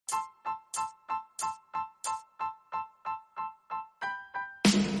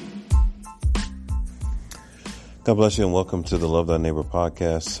God bless you and welcome to the Love Thy Neighbor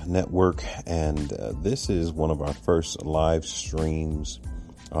podcast network. And this is one of our first live streams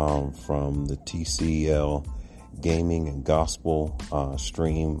from the TCL Gaming and Gospel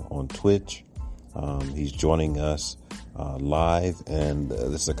stream on Twitch. He's joining us live, and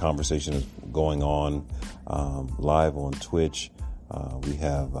this is a conversation that's going on live on Twitch. We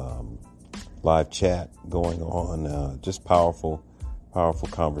have live chat going on, just powerful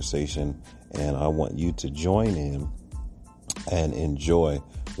conversation. And I want you to join in and enjoy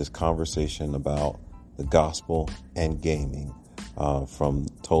this conversation about the gospel and gaming from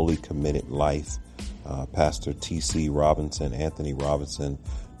Totally Committed Life. Pastor T.C. Robinson, Anthony Robinson,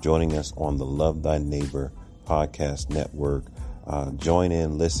 joining us on the Love Thy Neighbor podcast network. Join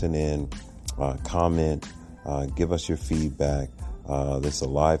in, listen in, comment, give us your feedback. This is a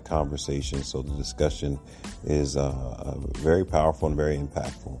live conversation, so the discussion is very powerful and very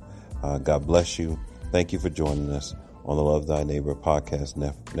impactful. God bless you. Thank you for joining us on the Love Thy Neighbor podcast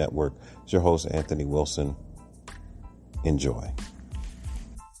network. It's your host, Anthony Wilson. Enjoy.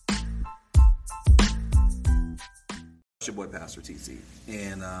 It's your boy, Pastor TC.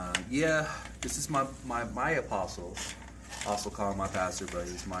 And this is my apostle. Also call him my pastor, but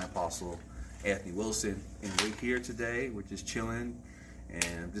he's my apostle, Anthony Wilson. And we're here today. We're just chilling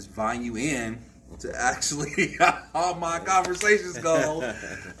and just vying you in to actually how my conversations go,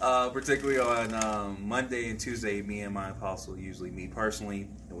 particularly on Monday and Tuesday. Me and my apostle usually meet personally,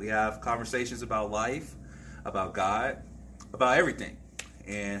 and we have conversations about life, about God, about everything,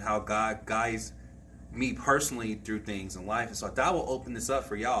 and how God guides me personally through things in life. And so that will open this up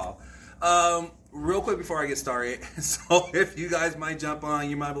for y'all. Real quick before I get started, so if you guys might jump on,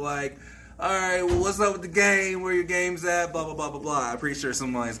 you might be like, all right, well, what's up with the game? Where your game's at? Blah, blah, blah, blah, blah. I'm pretty sure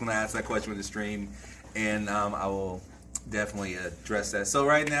somebody's going to ask that question with the stream, and I will definitely address that. So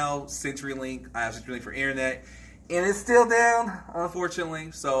right now, CenturyLink, I have CenturyLink for internet, and it's still down,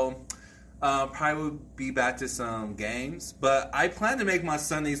 unfortunately. So probably will be back to some games, but I plan to make my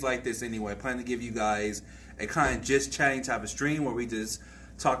Sundays like this anyway. I plan to give you guys a kind of just chatting type of stream where we just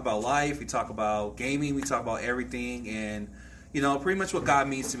talk about life, we talk about gaming, we talk about everything, and you know, pretty much what God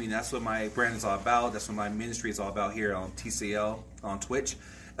means to me. That's what my brand is all about. That's what my ministry is all about here on TCL on Twitch,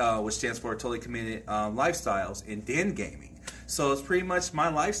 which stands for Totally Committed Lifestyles and Den Gaming. So it's pretty much my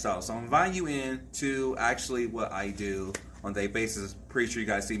lifestyle. So I'm inviting you in to actually what I do on a day basis. Pretty sure you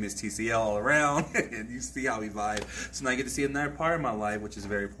guys see Miss TCL all around, and you see how we vibe. So now I get to see another part of my life, which is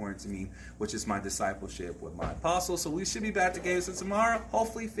very important to me, which is my discipleship with my apostle. So we should be back to games tomorrow.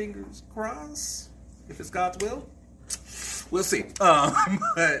 Hopefully, fingers crossed, if it's God's will. We'll see.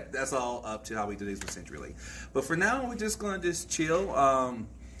 But that's all up to how we do these with CenturyLink. But for now, we're just going to just chill.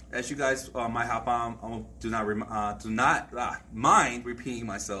 As you guys might hop on, do not mind repeating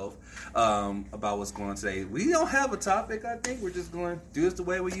myself about what's going on today. We don't have a topic, I think. We're just going to do this the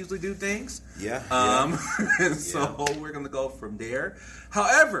way we usually do things. Yeah. So we're going to go from there.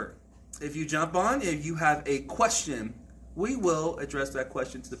 However, if you jump on, if you have a question, we will address that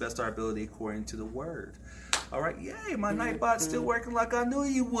question to the best of our ability according to the word. All right, yay, my Nightbot's still working like I knew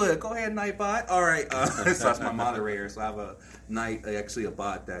you would. Go ahead, Nightbot. All right, so that's my moderator. So I have a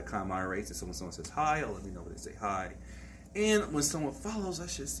bot that kind of moderates. And someone says hi, I'll let me know when they say hi. And when someone follows, I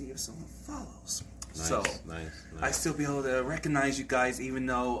should see if someone follows. Nice. I still be able to recognize you guys, even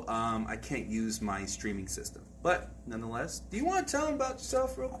though I can't use my streaming system. But nonetheless, do you want to tell them about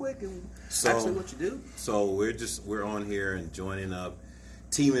yourself real quick and actually what you do? So we're on here and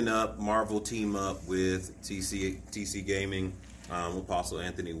teaming up, Marvel team up with TC Gaming, Apostle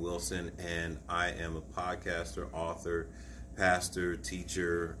Anthony Wilson, and I am a podcaster, author, pastor,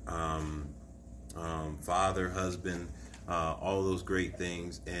 teacher, father, husband, all those great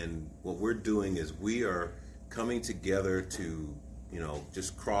things. And what we're doing is we are coming together to,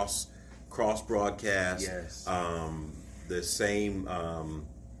 just cross broadcast. Yes. The same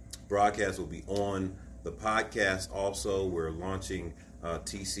broadcast will be on the podcast. Also, we're launching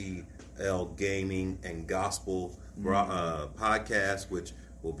TCL Gaming and Gospel podcast, which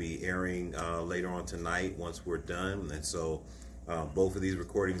will be airing later on tonight once we're done. And so both of these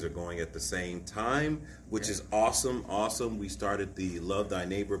recordings are going at the same time, which is awesome. We started the Love Thy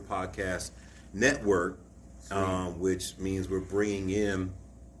Neighbor podcast network, which means we're bringing in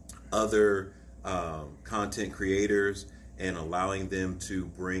other content creators and allowing them to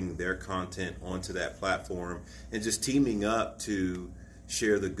bring their content onto that platform and just teaming up to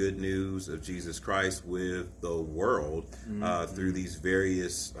share the good news of Jesus Christ with the world through these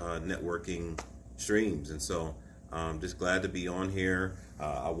various networking streams. And so Just glad to be on here.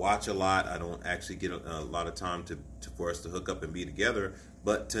 I watch a lot. I don't actually get a lot of time for us to hook up and be together.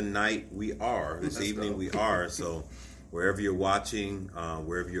 But tonight we are. This evening we are. So wherever you're watching,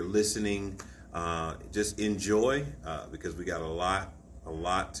 wherever you're listening, just enjoy because we got a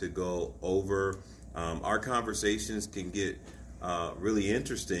lot to go over. Our conversations can get really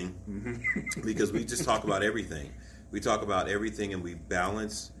interesting because we just talk about everything. We talk about everything and we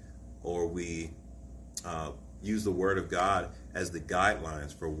balance or we use the Word of God as the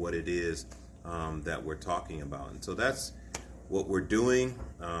guidelines for what it is that we're talking about. And so that's what we're doing.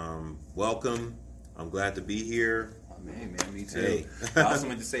 Welcome. I'm glad to be here. Hey, man, me too. Hey. I also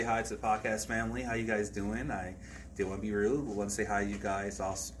wanted to say hi to the podcast family. How you guys doing? I didn't want to be rude, but want to say hi to you guys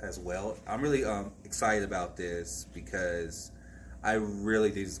also as well. I'm really excited about this because I really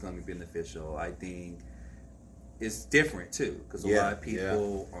think it's going to be beneficial. I think it's different too because a lot of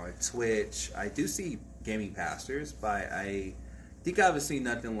people on Twitch, I do see gaming pastors, but I think I haven't seen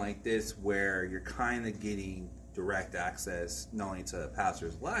nothing like this where you're kind of getting direct access not only to a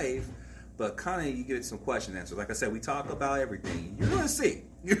pastor's life, but kind of you get some question answers. Like I said, we talk about everything. You're going to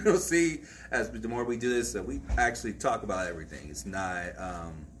see as the more we do this, that we actually talk about everything. It's not,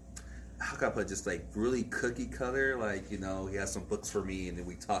 how can I put it, just like really cookie cutter. Like, he has some books for me and then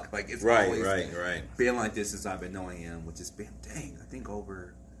we talk. Like, it's always been like this since I've been knowing him, which has been,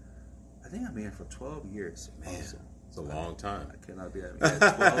 I think I've been here for 12 years. Man, it's a long time. I cannot be at 12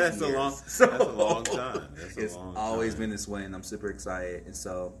 that's years. That's a long time. It's always been this way, and I'm super excited. And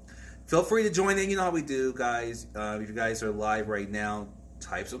so, feel free to join in. You know how we do, guys. If you guys are live right now,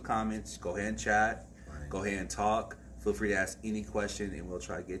 type some comments. Go ahead and chat. Right. Go ahead and talk. Feel free to ask any question, and we'll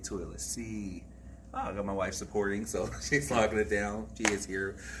try to get to it. Let's see. Oh, I got my wife supporting, so she's locking it down. She is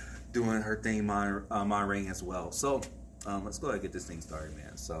here doing her thing, moderating as well. So, let's go ahead and get this thing started,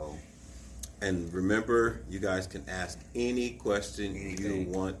 man. So. And remember, you guys can ask any question you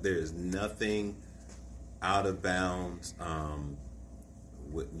want. There is nothing out of bounds.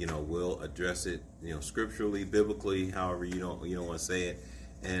 We'll address it, scripturally, biblically, however you don't want to say it,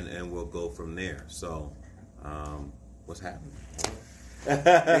 and we'll go from there. So, what's happening?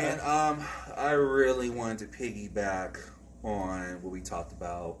 Man, I really wanted to piggyback on what we talked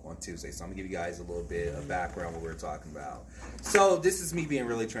about on Tuesday. So I'm going to give you guys a little bit of background what we were talking about. So this is me being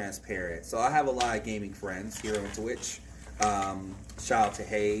really transparent. So I have a lot of gaming friends here on Twitch. Shout out to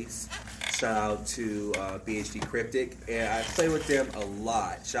Hayes. Shout out to BHD Cryptic. And I play with them a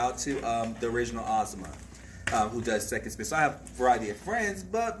lot. Shout out to the original Ozma, who does Second Spin. So I have a variety of friends,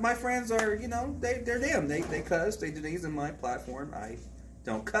 but my friends are, they're them. They cuss. They do things in my platform. I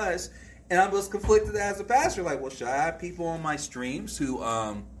don't cuss. And I was conflicted as a pastor, like, well, should I have people on my streams who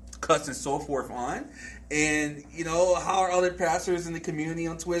cuss and so forth on? And, how are other pastors in the community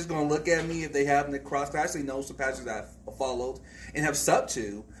on Twitch going to look at me if they happen to cross? I actually know some pastors that I've followed and have subbed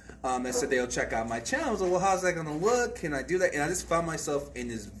to that said they'll check out my channel. I was like, well, how's that going to look? Can I do that? And I just found myself in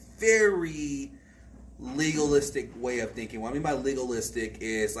this very legalistic way of thinking. What I mean by legalistic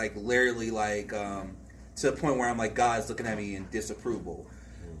is, like, literally, like, to the point where I'm like, God's looking at me in disapproval.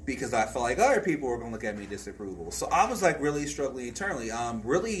 Because I felt like other people were going to look at me disapproval. So I was like really struggling internally.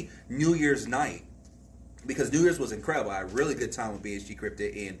 Really New Year's night. Because New Year's was incredible. I had a really good time with BHG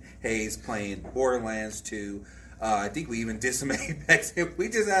Cryptic and Hayes playing Borderlands 2. I think we even did some Apex. We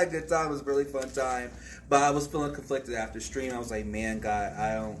just had a good time. It was a really fun time. But I was feeling conflicted after stream. I was like, man, God,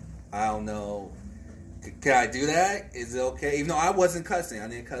 I don't know. Can I do that? Is it okay? Even though I wasn't cussing. I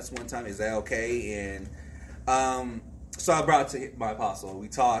didn't cuss one time. Is that okay? And so I brought it to my apostle. We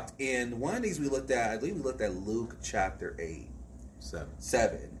talked, and one of these we looked at, I believe we looked at Luke chapter 8.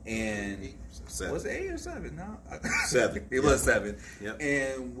 7. And 7. Was it 8 or 7? No. 7. It was 7. Yep.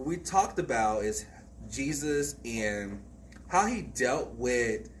 And what we talked about is Jesus and how he dealt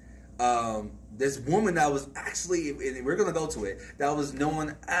with this woman that was actually, and we're going to go to it, that was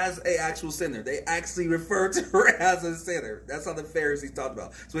known as an actual sinner. They actually referred to her as a sinner. That's how the Pharisees talked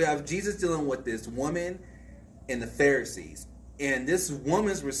about. So we have Jesus dealing with this woman and the Pharisees. And this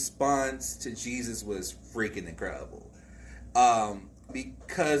woman's response to Jesus was freaking incredible.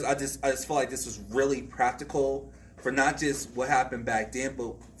 Because I just felt like this was really practical for not just what happened back then,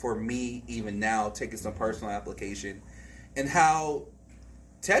 but for me even now, taking some personal application. And how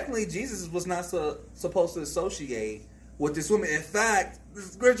technically Jesus was not supposed to associate with this woman. In fact, the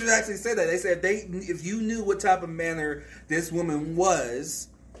scriptures actually said that. They said if you knew what type of manner this woman was,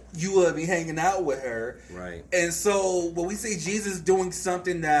 you would be hanging out with her. Right. And so when we see Jesus doing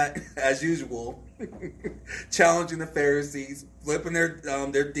something that, as usual, challenging the Pharisees, flipping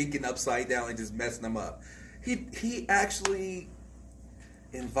their thinking upside down and just messing them up, he actually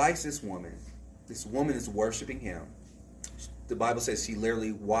invites this woman. this woman is worshiping him. The Bible says she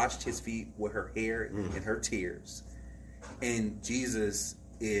literally washed his feet with her hair and her tears. And Jesus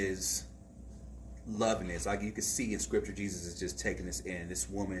is loving this. Like you can see in Scripture, Jesus is just taking this in. This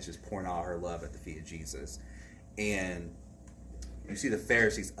woman is just pouring all her love at the feet of Jesus. And you see the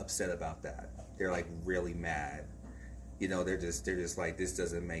Pharisees upset about that. They're like really mad. You know, they're just like, this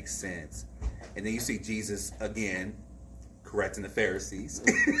doesn't make sense. And then you see Jesus again correcting the Pharisees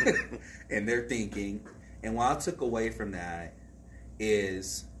and their thinking. And what I took away from that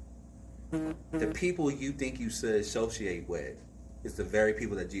is the people you think you should associate with is the very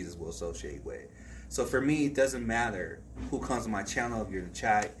people that Jesus will associate with. So for me, it doesn't matter who comes on my channel. If you're in the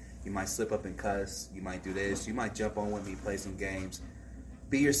chat, you might slip up and cuss. You might do this. You might jump on with me, play some games.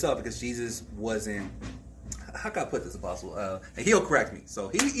 Be yourself, because Jesus wasn't... How can I put this, Apostle? And he'll correct me.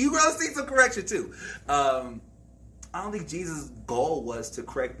 So you will see some correction too. I don't think Jesus' goal was to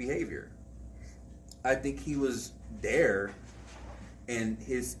correct behavior. I think he was there, and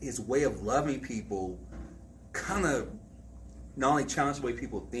his way of loving people kind of not only challenged the way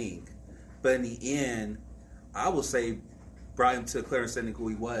people think, but in the end, I will say, brought him to a clear understanding who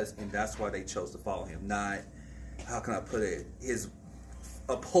he was, and that's why they chose to follow him. Not, how can I put it, his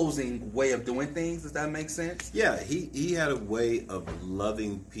opposing way of doing things. Does that make sense? Yeah, he had a way of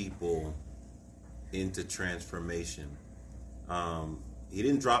loving people into transformation. He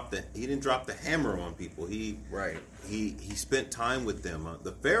didn't drop the hammer on people. He spent time with them.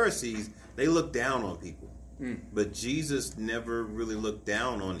 The Pharisees, they looked down on people. But Jesus never really looked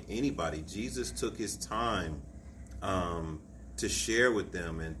down on anybody. Jesus took his time to share with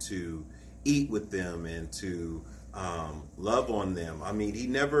them and to eat with them and to love on them. I mean, he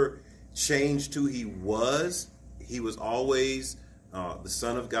never changed who he was. He was always the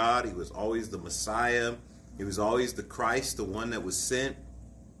Son of God. He was always the Messiah. He was always the Christ, the one that was sent.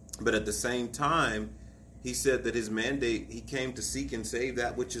 But at the same time, he said that his mandate, he came to seek and save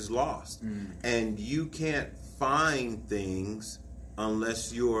that which is lost. And you can't find things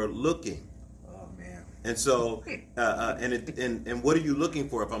unless you're looking. Oh, man. And so, and what are you looking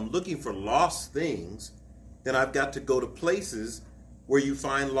for? If I'm looking for lost things, then I've got to go to places where you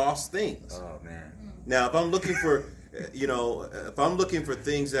find lost things. Oh, man. Now, if I'm looking for, if I'm looking for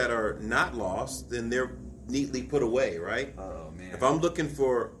things that are not lost, then they're neatly put away, right? Oh, man. If I'm looking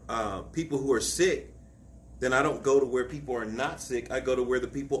for people who are sick, then I don't go to where people are not sick. I go to where the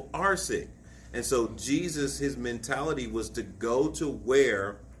people are sick. And so Jesus, his mentality was to go to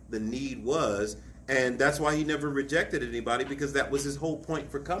where the need was. And that's why he never rejected anybody, because that was his whole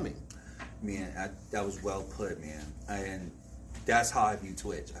point for coming. Man, that was well put, man. And that's how I view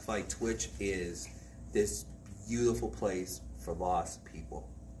Twitch. I feel like Twitch is this beautiful place for lost people.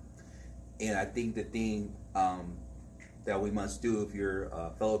 And I think the thing that we must do, if you're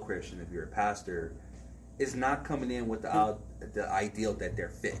a fellow Christian, if you're a pastor, is not coming in with the ideal that they're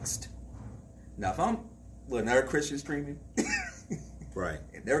fixed. Now, if I'm with another Christian streaming, right,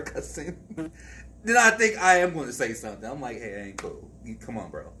 and they're cussing, then I think I am going to say something. I'm like, hey, that ain't cool. Come on,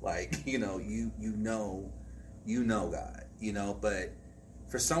 bro. Like, you know God, but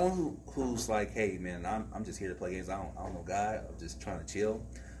for someone who's like, hey, man, I'm just here to play games. I don't know God. I'm just trying to chill.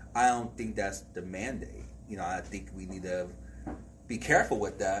 I don't think that's the mandate. I think we need to be careful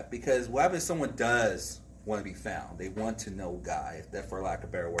with that, because what happens if someone does want to be found? They want to know God, if that, for lack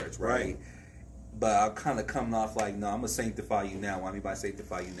of better words, right? But I'm kind of coming off like, no, I'm going to sanctify you now. What I mean by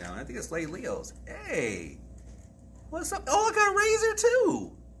sanctify you now? And I think it's Lady Leo's. Hey, what's up? Oh, I got Razor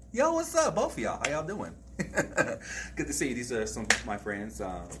too. Yo, what's up? Both of y'all. How y'all doing? Good to see you. These are some of my friends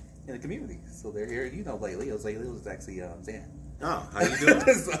in the community. So they're here. Lady Leo's. Lady Leo's is actually Zan. Oh, how you doing?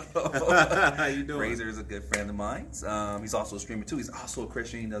 How you doing? Razor is a good friend of mine. He's also a streamer too. He's also a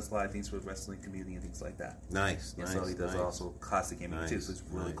Christian. He does a lot of things for the wrestling community and things like that. Nice. So he does also classic gaming too. So he's a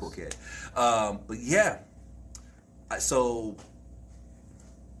really cool kid. But yeah, so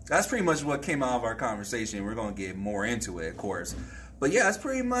that's pretty much what came out of our conversation. We're going to get more into it, of course. But yeah, that's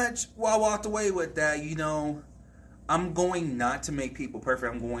pretty much what I walked away with. That I'm going not to make people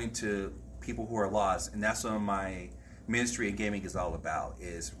perfect. I'm going to people who are lost, and that's what my ministry and gaming is all about,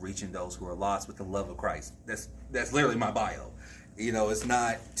 is reaching those who are lost with the love of Christ. That's literally my bio. It's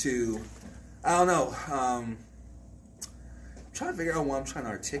not to, I don't know, I'm trying to figure out what I'm trying to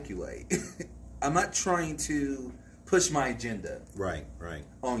articulate. I'm not trying to push my agenda right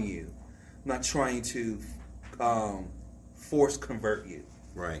on you. I'm not trying to force convert you.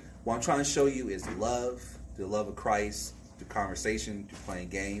 Right. What I'm trying to show you is love, the love of Christ, through conversation, through playing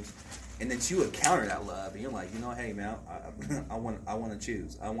games. And then you encounter that love, and you're like, hey man, I want to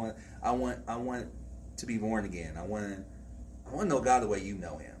choose. I want to be born again. I want to know God the way you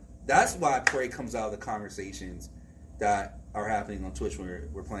know Him. That's why I pray comes out of the conversations that are happening on Twitch when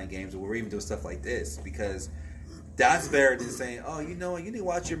we're playing games, or we're even doing stuff like this, because that's better than saying, oh, you know what, you need to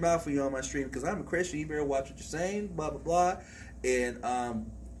watch your mouth when you're on my stream because I'm a Christian, you better watch what you're saying, blah, blah, blah. And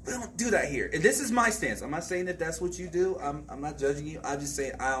we don't do that here. And this is my stance. I'm not saying that that's what you do. I'm not judging you. I'm just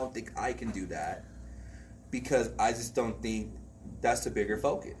saying I don't think I can do that because I just don't think that's the bigger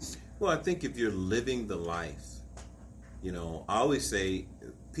focus. Well, I think if you're living the life, you know, I always say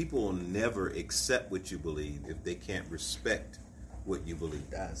people will never accept what you believe if they can't respect what you believe.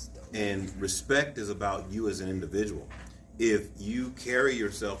 That's dope. And respect is about you as an individual. If you carry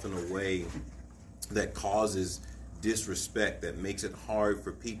yourself in a way that causes disrespect, that makes it hard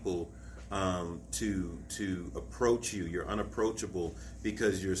for people to approach you, you're unapproachable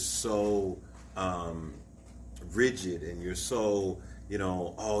because you're so rigid and you're so, you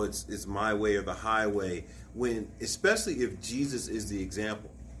know, oh, it's my way or the highway. When, especially if Jesus is the example.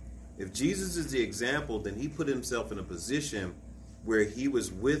 If Jesus is the example, then he put himself in a position where he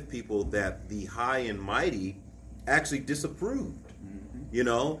was with people that the high and mighty actually disapproved, you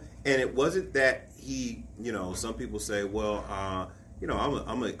know? And it wasn't that he, you know, some people say, well, you know,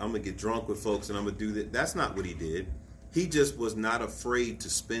 I'm gonna get drunk with folks and I'm gonna do that. That's not what he did. He just was not afraid to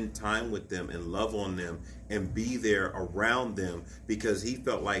spend time with them and love on them and be there around them because he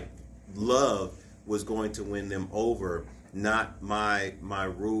felt like love was going to win them over, not my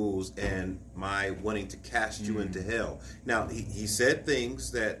rules and my wanting to cast you into hell. Now, he said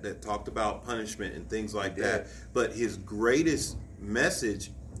things that talked about punishment and things like that, but his greatest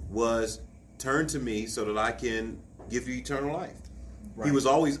message was, turn to me so that I can give you eternal life. Right. He was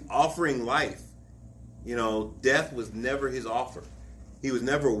always offering life. You know, death was never his offer. He was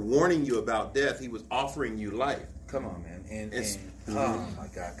never warning you about death. He was offering you life. Come on, man. And oh, my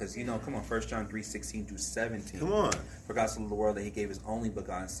God. Because, you know, come on, 1 John 3:16 through 17. Come on. For God so loved the world that he gave his only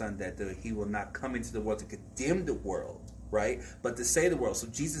begotten Son, that he will not come into the world to condemn the world, right? But to save the world. So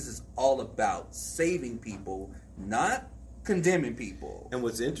Jesus is all about saving people, not condemning people. And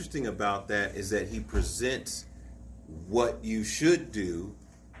what's interesting about that is that he presents what you should do,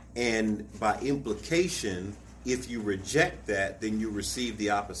 and by implication, if you reject that, then you receive the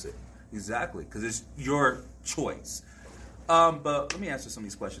opposite. Exactly, because it's your choice. But let me answer some of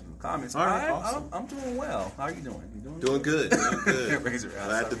these questions in the comments. All right, awesome. I'm doing well. How are you doing? You doing good? Doing good.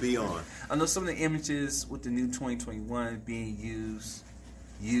 Glad to be on. I know some of the images with the new 2021 being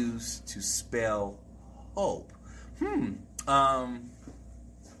used to spell hope.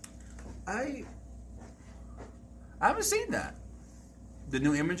 I haven't seen that. The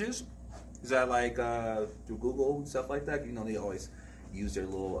new images? Is that like through Google and stuff like that? You know, they always use their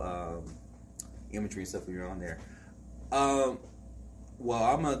little imagery and stuff when you're on there. Well,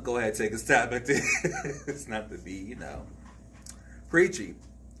 I'm going to go ahead and take a stab at this. It's not to be, you know, preachy.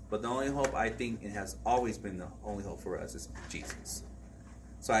 But the only hope, I think, it has always been the only hope for us is Jesus.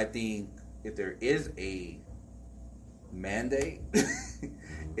 So I think if there is a mandate,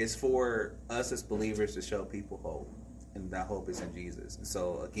 it's for us as believers to show people hope. And that hope is in Jesus. And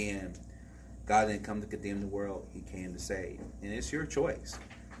so, again, God didn't come to condemn the world. He came to save. And it's your choice.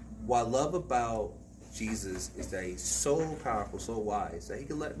 What I love about Jesus is that he's so powerful, so wise, that he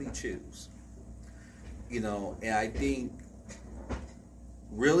can let me choose. You know, and I think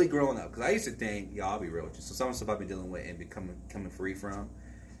really growing up, because I used to think, I'll be real with you. So some of the stuff I've been dealing with and becoming free from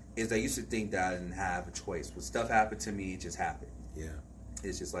is I used to think that I didn't have a choice. When stuff happened to me, it just happened. Yeah.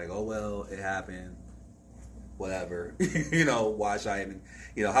 It's just like, oh, well, it happened. Whatever. You know, why should I even,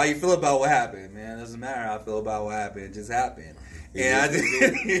 you know, how you feel about what happened, man? It doesn't matter how I feel about what happened. It just happened. And I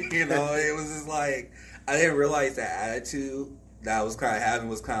didn't, you know, it was just like, I didn't realize that attitude that I was kind of having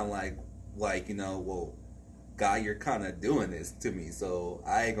was kind of like, you know, well, God, you're kind of doing this to me, so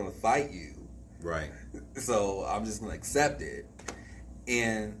I ain't going to fight you. Right. So I'm just going to accept it.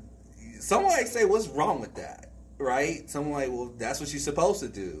 And someone might say, what's wrong with that? Right? Someone like, well, that's what you're supposed to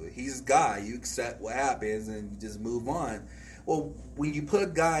do. He's God. You accept what happens and you just move on. Well, when you put a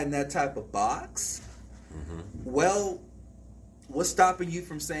guy in that type of box, well, what's stopping you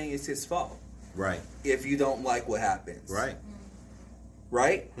from saying it's his fault? Right. If you don't like what happens. Right.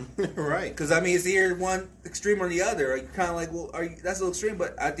 Right? Right. Because, I mean, it's either one extreme or the other. You're kind of like, well, that's a little extreme,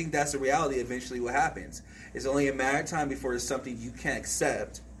 but I think that's the reality eventually what happens. It's only a matter of time before there's something you can't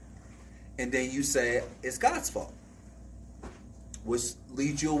accept, and then you say it's God's fault, which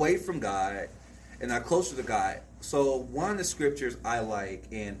leads you away from God and not closer to God. So one of the scriptures I like,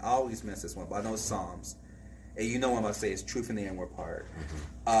 and I always miss this one, but I know it's Psalms, and you know what I'm about to say, it's truth in the inward part.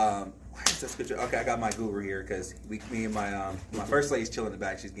 Why is the scripture? Okay, I got my guru here because me and my first lady's chilling in the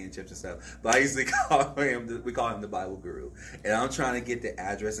back. She's getting chips and stuff. But I usually we call him the Bible guru. And I'm trying to get the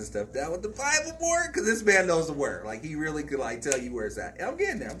address and stuff down with the Bible board because this man knows the word. Like, he really could, like, tell you where it's at. And I'm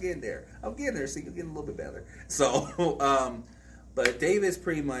getting there. See, you're getting a little bit better. So, but David's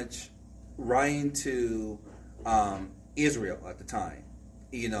pretty much writing to Israel at the time,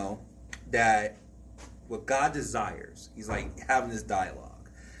 you know, that what God desires, he's like having this dialogue.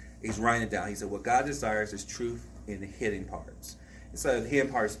 He's writing it down. He said, what God desires is truth in the hidden parts. Instead of the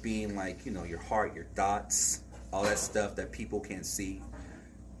hidden parts being like, you know, your heart, your thoughts, all that stuff that people can't see.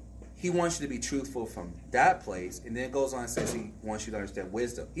 He wants you to be truthful from that place. And then it goes on and says he wants you to understand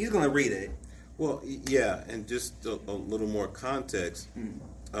wisdom. He's going to read it. Well, yeah, and just a little more context.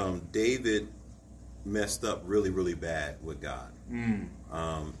 David messed up really, really bad with God.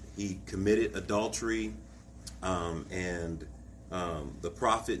 He committed adultery, and the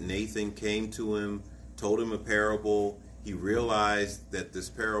prophet Nathan came to him, told him a parable. He realized that this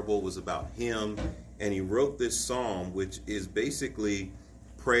parable was about him, and he wrote this psalm, which is basically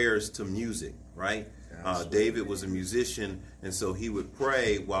prayers to music, right? David was a musician, and so he would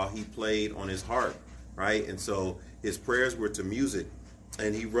pray while he played on his harp, right? And so his prayers were to music.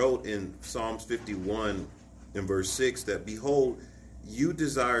 And he wrote in Psalms 51 in verse 6 that, behold, you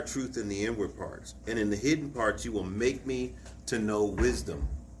desire truth in the inward parts, and in the hidden parts you will make me to know wisdom.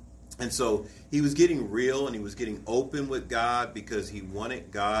 And so he was getting real and he was getting open with God because he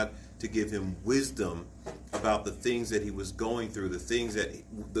wanted God to give him wisdom about the things that he was going through, the things that,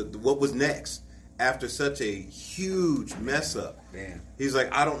 what was next after such a huge mess up. Man. He's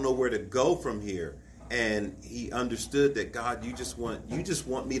like, I don't know where to go from here. And he understood that, God, you just want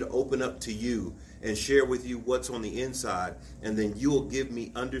me to open up to you and share with you what's on the inside, and then you'll give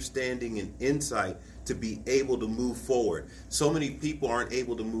me understanding and insight to be able to move forward. So many people aren't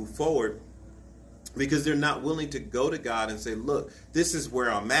able to move forward because they're not willing to go to God and say, look, this is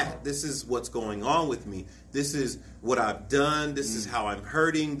where I'm at. This is what's going on with me. This is what I've done. This is how I'm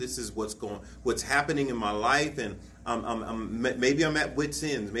hurting. This is what's happening in my life. And maybe I'm at wit's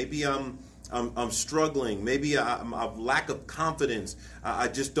ends. Maybe I'm struggling. Maybe I've lack of confidence. I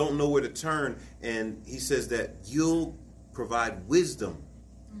just don't know where to turn. And he says that you'll provide wisdom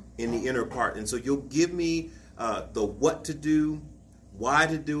in the inner part. And so you'll give me the what to do, why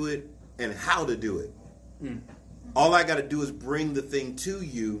to do it, and how to do it. All I got to do is bring the thing to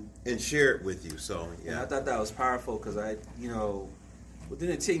you and share it with you. So, yeah. And I thought that was powerful because within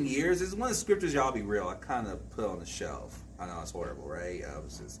the 10 years, this is one of the scriptures, y'all be real, I kind of put on the shelf. I know it's horrible, right? I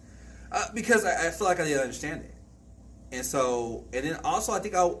was just... because I feel like I didn't understand it. And so, and then also I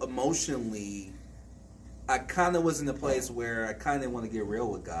think I kind of was in a place where I kind of didn't want to get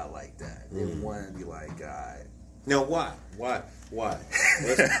real with God like that. Didn't want to be like, God. Now, why?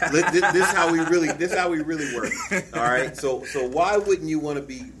 This is how we really work. All right. So why wouldn't you want to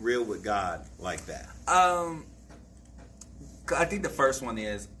be real with God like that? I think the first one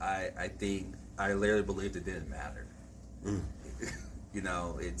is I think I literally believed it didn't matter.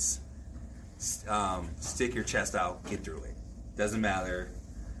 It's stick your chest out, get through it. Doesn't matter.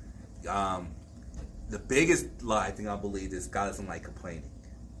 The biggest lie I think I believe is God doesn't like complaining.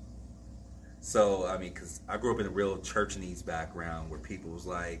 So, I mean, because I grew up in a real church needs background where people was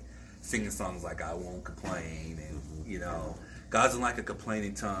like singing songs like I won't complain, and God doesn't like a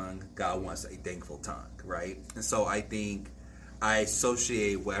complaining tongue. God wants a thankful tongue, right? And so I think I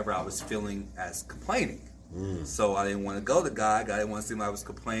associate whatever I was feeling as complaining. So I didn't want to go to God. God didn't want to seem like I was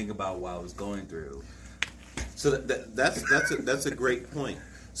complaining about what I was going through. So that's a great point.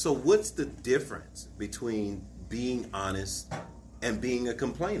 So what's the difference between being honest and being a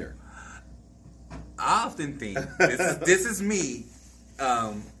complainer? I often think this is me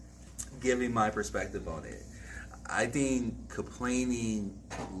giving my perspective on it. I think complaining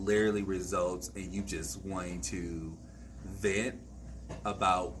literally results in you just wanting to vent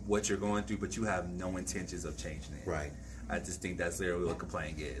about what you're going through, but you have no intentions of changing it. Right. I just think that's literally what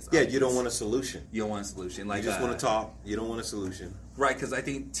complaining is. Yeah, you don't want a solution. You don't want a solution. Like, you just want to talk. You don't want a solution. Right, because I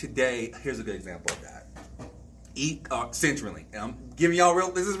think today, here's a good example of that. CenturyLink. And I'm giving y'all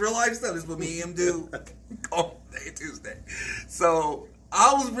this is real life stuff. This is what me and him do on Tuesday. So,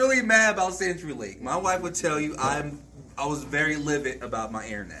 I was really mad about CenturyLink. My wife would tell you I was very livid about my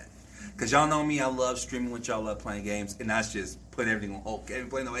internet. Because y'all know me, I love streaming with y'all, love playing games, and that's just put everything on hold. Can't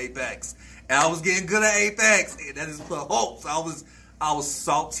play no Apex. And I was getting good at Apex, and that just put hope. So I was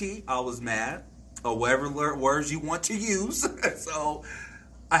salty, I was mad, or whatever words you want to use. So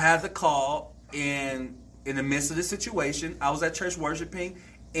I had to call, and in the midst of the situation, I was at church worshiping,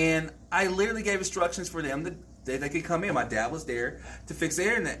 and I literally gave instructions for them they could come in. My dad was there to fix the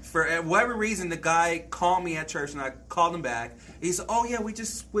internet. For whatever reason, the guy called me at church, and I called him back. He said, "Oh yeah, we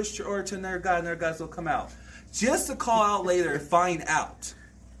just switched your order to another guy. Another guy's will come out." Just to call out later and find out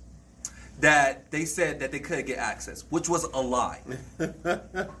that they said that they couldn't get access, which was a lie.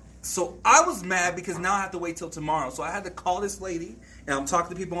 So I was mad because now I have to wait till tomorrow. So I had to call this lady, and I'm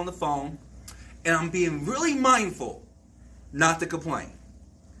talking to people on the phone, and I'm being really mindful not to complain.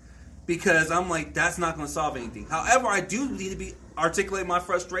 Because I'm like, that's not going to solve anything. However, I do need to articulate my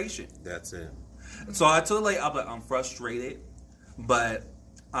frustration. That's it. So I told the lady, I'm frustrated, but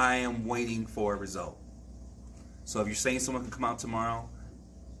I am waiting for a result. So if you're saying someone can come out tomorrow,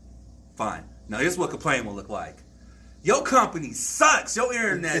 fine. Now here's what complaining will look like. Your company sucks. Your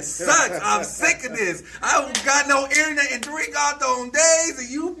internet sucks. I'm sick of this. I haven't got no internet in 3 goddamn days, and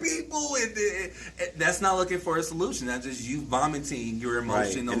you people, and that's not looking for a solution. That's just you vomiting your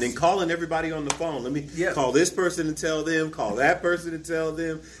emotions. Right. And then calling everybody on the phone. Let me call this person and tell them, call that person and tell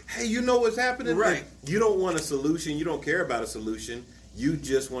them, hey, you know what's happening? Right. You don't want a solution. You don't care about a solution. You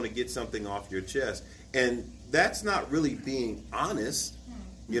just want to get something off your chest. And that's not really being honest,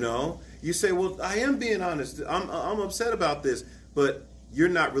 you know? You say, well, I am being honest. I'm upset about this. But you're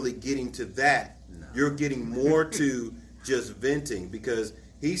not really getting to that. No. You're getting more to just venting. Because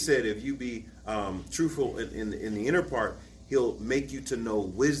he said if you be truthful in the inner part, he'll make you to know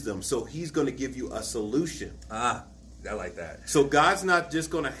wisdom. So he's going to give you a solution. I like that. So God's not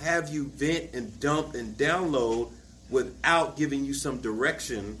just going to have you vent and dump and download without giving you some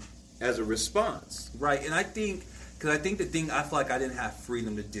direction as a response. Right. And I think the thing I feel like I didn't have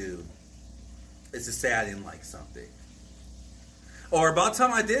freedom to do is to say I didn't like something. Or about the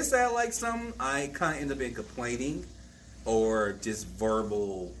time I did say I liked something, I kind of ended up in complaining or just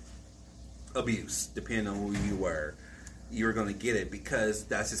verbal abuse, depending on who you were. You were going to get it because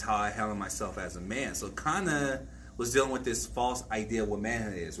that's just how I handle myself as a man. So kind of was dealing with this false idea of what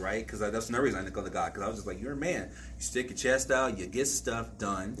manhood is, right? Because that's another reason I didn't go to God. Because I was just like, you're a man. You stick your chest out, you get stuff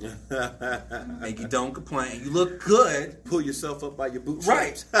done, and you don't complain. You look good. Pull yourself up by your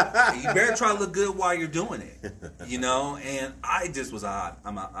bootstraps. Right. You better try to look good while you're doing it. You know? And I just was I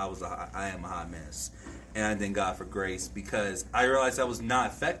am a hot mess. And I thank God for grace because I realized that was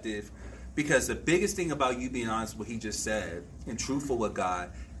not effective. Because the biggest thing about you being honest with what he just said and truthful with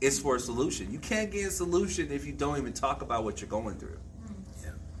God is for a solution. You can't get a solution if you don't even talk about what you're going through.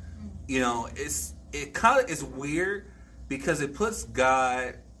 Yeah. You know, it kind of is weird because it puts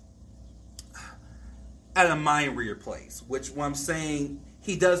God at a mind reader place, which what I'm saying,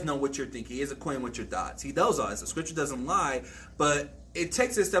 he does know what you're thinking. He is acquainted with your thoughts. He knows all this. The scripture doesn't lie, but it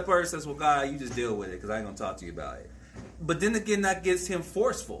takes it a step further and says, well, God, you just deal with it because I ain't going to talk to you about it. But then again, that gets him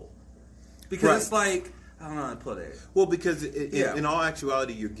forceful. Because it's like, I don't know how to put it. Well, because in all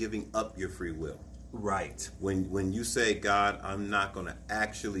actuality, you're giving up your free will. Right. When you say, God, I'm not going to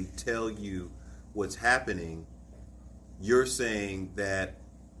actually tell you what's happening, you're saying that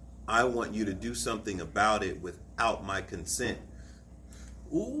I want you to do something about it without my consent.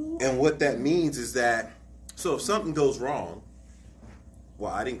 Ooh. And what that means is that, so if something goes wrong,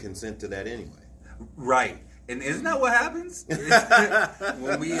 well, I didn't consent to that anyway. Right. And isn't that what happens?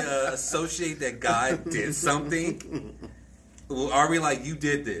 When we associate that God did something, are we like, you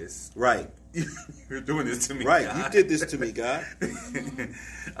did this? Right. You're doing this to me, right. God. You did this to me, God.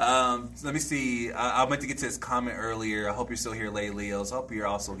 Let me see. I meant to get to this comment earlier. I hope you're still here, Lady Leos. I hope you're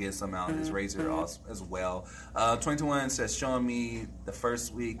also getting some out of this razor as well. 2021 says, showing me the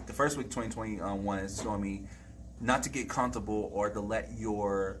first week 2021 is showing me not to get comfortable or to let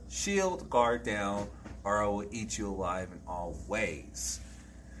your shield guard down, or I will eat you alive in all ways.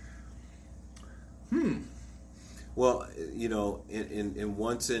 Well, you know, in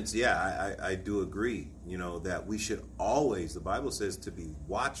one sense, yeah, I do agree, you know, that we should always, the Bible says, to be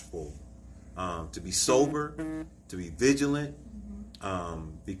watchful, to be sober, to be vigilant,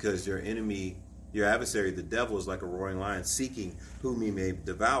 because your enemy, your adversary, the devil, is like a roaring lion seeking whom he may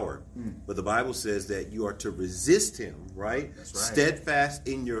devour. But the Bible says that you are to resist him, right? That's right. Steadfast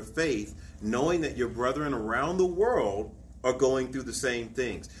in your faith, knowing that your brethren around the world are going through the same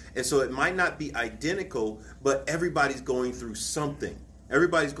things. And so it might not be identical, but everybody's going through something.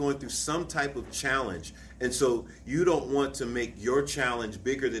 Everybody's going through some type of challenge. And so you don't want to make your challenge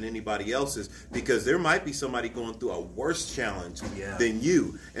bigger than anybody else's, because there might be somebody going through a worse challenge than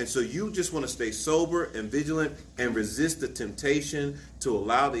you. And so you just want to stay sober and vigilant and resist the temptation to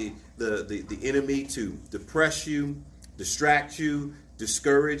allow the enemy to depress you, distract you,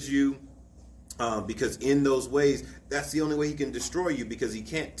 discourage you. Because in those ways, that's the only way he can destroy you, because he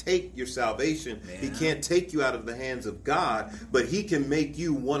can't take your salvation. Man. He can't take you out of the hands of God, but he can make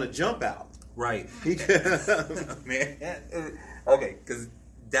you want to jump out. Right. Man. Okay, because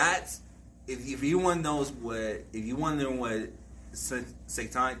that's if you want to know what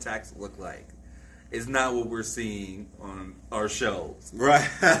satanic attacks look like, it's not what we're seeing on our shows. Right.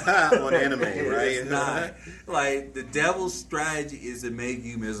 On anime, right? It's not. Like, the devil's strategy is to make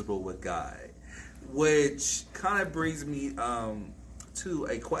you miserable with God. Which kind of brings me to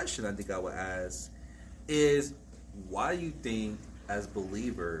a question I think I would ask is, why do you think, as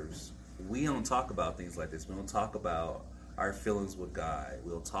believers, we don't talk about things like this? We don't talk about our feelings with God.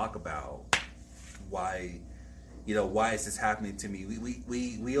 We don't talk about why is this happening to me?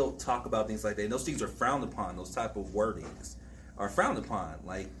 We don't talk about things like that. And those things are frowned upon. Those type of wordings are frowned upon.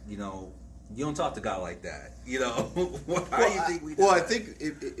 Like, you don't talk to God like that. Why do you think we do that? I think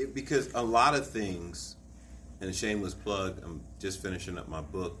it because a lot of things, and a shameless plug, I'm just finishing up my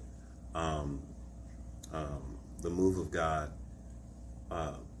book, The Move of God,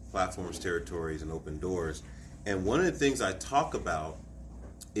 Platforms, Territories, and Open Doors. And one of the things I talk about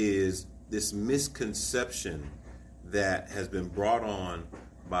is this misconception that has been brought on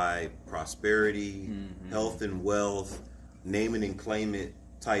by prosperity, health and wealth, name it and claim it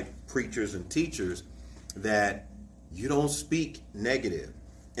type preachers and teachers, that you don't speak negative.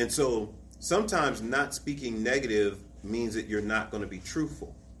 And so sometimes not speaking negative means that you're not going to be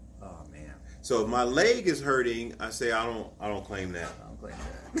truthful. Oh man. So if my leg is hurting, I say I don't claim that. I don't claim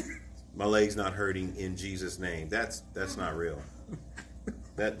that. My leg's not hurting in Jesus' name. That's not real.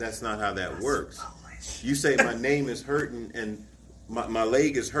 That's not how that works. You say my name is hurting and my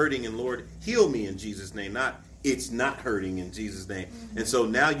leg is hurting, and Lord, heal me in Jesus' name. Not it's not hurting in Jesus' name. And so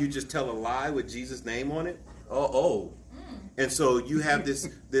now you just tell a lie with Jesus' name on it. Oh. And so you have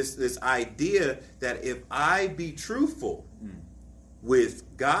this idea that if I be truthful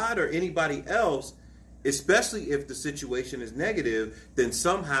with God or anybody else, especially if the situation is negative, then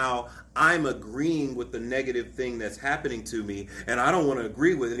somehow I'm agreeing with the negative thing that's happening to me, and I don't want to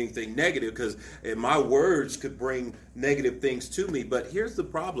agree with anything negative because my words could bring negative things to me. But here's the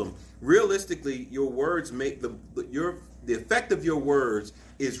problem. Realistically, your words make the effect of your words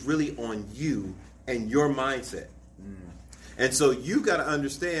is really on you and your mindset. And so you got to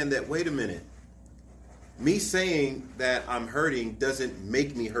understand that, wait a minute, me saying that I'm hurting doesn't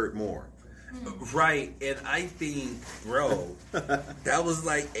make me hurt more. Right, and I think, bro, that was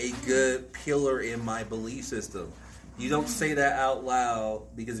like a good pillar in my belief system. You don't say that out loud,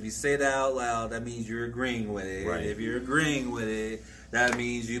 because if you say that out loud, that means you're agreeing with it. Right. If you're agreeing with it, that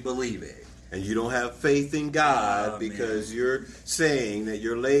means you believe it. And you don't have faith in God because you're saying that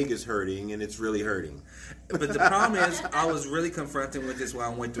your leg is hurting and it's really hurting. But the problem is, I was really confronted with this when I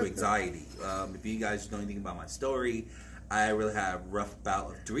went through anxiety. If you guys know anything about my story, I really had a rough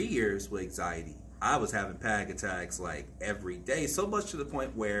bout of 3 years with anxiety. I was having panic attacks like every day, so much to the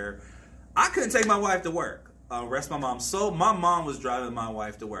point where I couldn't take my wife to work. Rest my mom. So my mom was driving my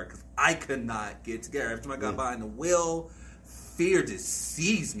wife to work because I could not get together. After I got behind the wheel, fear just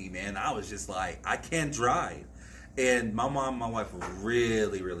seized me, man. I was just like, I can't drive. And my mom and my wife were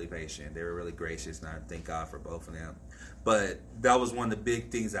really, really patient. They were really gracious, and I thank God for both of them. But that was one of the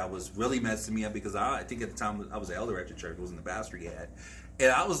big things that was really messing me up, because I think at the time I was an elder at the church, wasn't the pastor yet.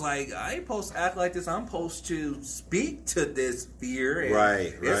 And I was like, I ain't supposed to act like this. I'm supposed to speak to this fear. And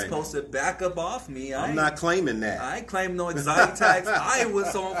right. It's supposed to back up off me. I'm not claiming that. I ain't claiming no anxiety attacks. I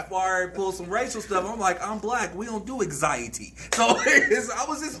was on fire, pulled some racial stuff. I'm like, I'm black. We don't do anxiety. So I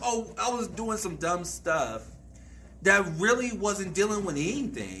was doing some dumb stuff that really wasn't dealing with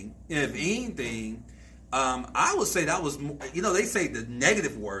anything. If anything, I would say that was, they say the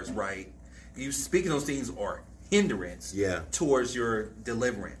negative words, right? You speaking those things are hindrance towards your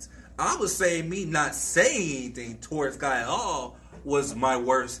deliverance. I would say me not saying anything towards God at all was my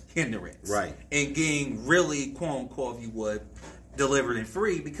worst hindrance. Right. And getting really, quote unquote, if you would, delivered and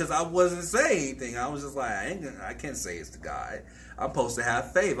free, because I wasn't saying anything. I was just like, I can't say it's to God. I'm supposed to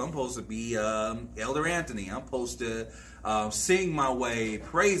have faith. I'm supposed to be Elder Anthony. I'm supposed to sing my way,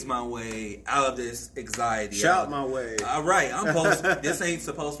 praise my way out of this anxiety. Shout my way. Right. This ain't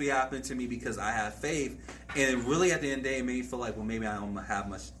supposed to be happening to me because I have faith. And really, at the end of the day, it made me feel like, well, maybe I don't have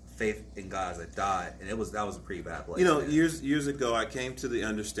much faith in God as I died. And that was a pretty bad place. Years ago, I came to the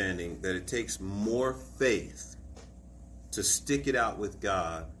understanding that it takes more faith to stick it out with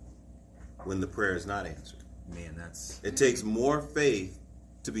God when the prayer is not answered. Man, it takes more faith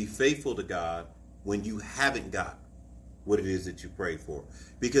to be faithful to God when you haven't got what it is that you prayed for,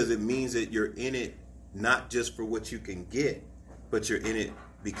 because it means that you're in it not just for what you can get, but you're in it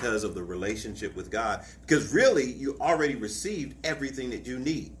because of the relationship with God, because really you already received everything that you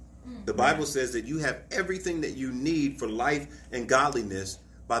need. The Bible says that you have everything that you need for life and godliness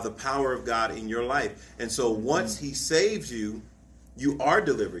by the power of God in your life. And so once he saves you, you are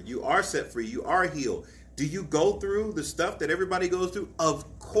delivered. You are set free. You are healed. Do you go through the stuff that everybody goes through? Of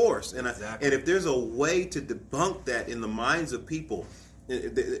course. And and if there's a way to debunk that in the minds of people,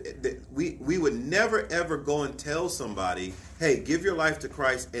 we would never ever go and tell somebody, hey, give your life to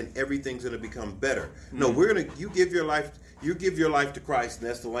Christ and everything's going to become better. No, you give your life to Christ, and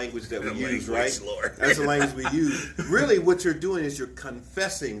that's the language that we use, right? Lord. That's the language we use. Really, what you're doing is you're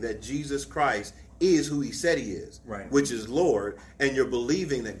confessing that Jesus Christ is who he said he is, right, which is Lord, and you're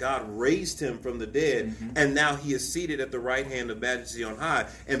believing that God raised him from the dead, and now he is seated at the right hand of majesty on high.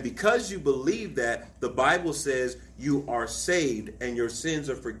 And because you believe that, the Bible says you are saved and your sins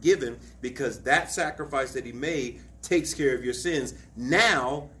are forgiven because that sacrifice that he made takes care of your sins.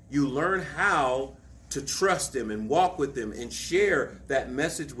 Now you learn how to trust him and walk with him and share that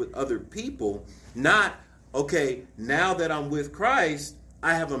message with other people. Not, okay, now that I'm with Christ,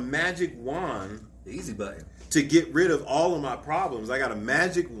 I have a magic wand. The easy button. To get rid of all of my problems. I got a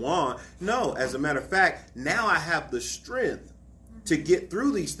magic wand. No, as a matter of fact, now I have the strength to get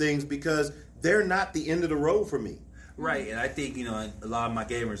through these things because they're not the end of the road for me. Right, and I think, a lot of my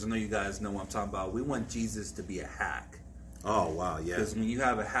gamers, I know you guys know what I'm talking about, we want Jesus to be a hack. Oh, wow, yeah. Because when you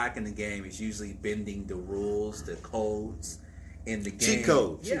have a hack in the game, it's usually bending the rules, the codes in the game. Cheat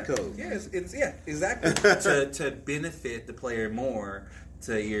code. Yeah, exactly. to benefit the player more,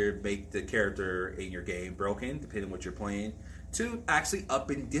 to either make the character in your game broken, depending on what you're playing, to actually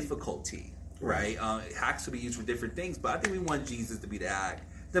up in difficulty, right? Hacks will be used for different things, but I think we want Jesus to be the hack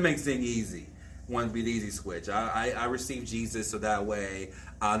that makes things easy. Want to be the easy switch. I received Jesus so that way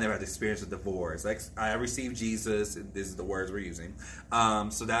I'll never have to experience a divorce. Like, I received Jesus, and this is the words we're using,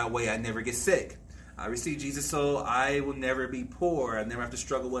 so that way I never get sick. I received Jesus so I will never be poor. I never have to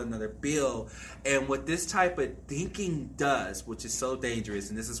struggle with another bill. And what this type of thinking does, which is so dangerous,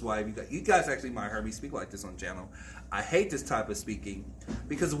 and this is why you guys actually might heard me speak like this on the channel. I hate this type of speaking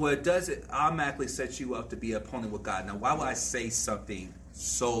because what it does, it automatically sets you up to be an opponent with God. Now, why would I say something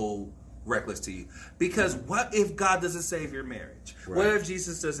so reckless to you? Because what if God doesn't save your marriage? Right. What if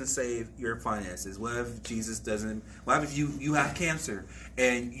Jesus doesn't save your finances? What if Jesus doesn't? What if you have cancer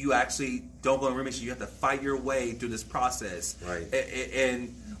and you actually don't go in remission? You have to fight your way through this process. Right.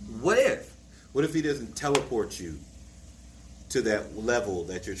 And what if? What if he doesn't teleport you to that level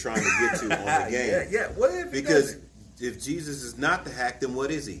that you're trying to get to on the game? Yeah. What if? Because if Jesus is not the hack, then what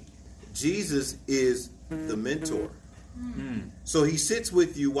is he? Jesus is the mentor. So he sits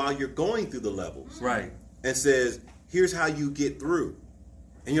with you while you're going through the levels, right, and says, here's how you get through.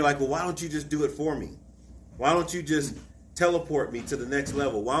 And you're like, well, why don't you just do it for me? Why don't you just teleport me to the next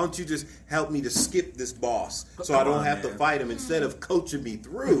level? Why don't you just help me to skip this boss so I don't have to fight him, instead of coaching me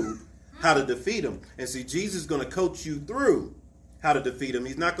through how to defeat him? And see, Jesus is going to coach you through how to defeat him.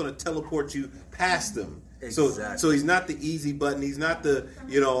 He's not going to teleport you past him. Exactly. So he's not the easy button. He's not the,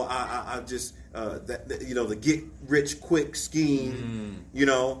 the get rich quick scheme,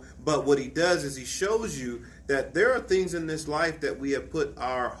 But what he does is he shows you that there are things in this life that we have put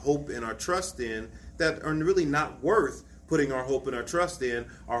our hope and our trust in that are really not worth putting our hope and our trust in.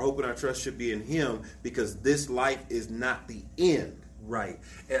 Our hope and our trust should be in him, because this life is not the end. Right.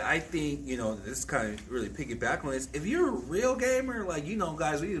 And I think, this kind of really piggyback on this. If you're a real gamer,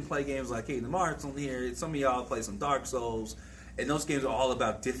 guys, we need to play games like Kingdom Hearts on here. Some of y'all play some Dark Souls. And those games are all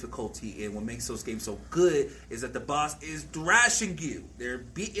about difficulty. And what makes those games so good is that the boss is thrashing you. They're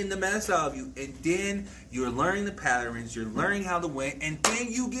beating the mess out of you. And then you're learning the patterns. You're learning how to win. And then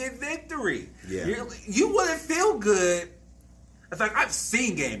you get victory. Yeah. You wouldn't feel good. In fact, I've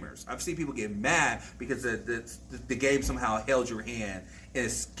seen gamers. I've seen people get mad because the game somehow held your hand and it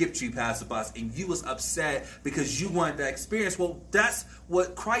skipped you past the boss, and you was upset because you wanted that experience. Well, that's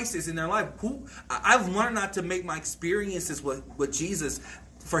what Christ is in their life. I've learned not to make my experiences with Jesus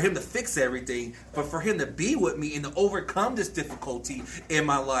for him to fix everything, but for him to be with me and to overcome this difficulty in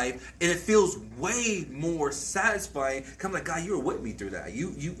my life. And it feels way more satisfying. I'm like, God, you were with me through that.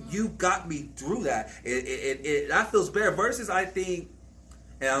 You got me through that. That feels better. Versus, I think,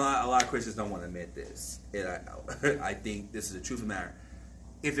 and a lot of Christians don't want to admit this, and I think this is the truth of the matter.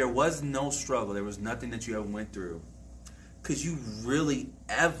 If there was no struggle, there was nothing that you ever went through, could you really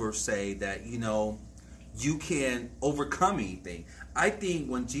ever say that, you can overcome anything? I think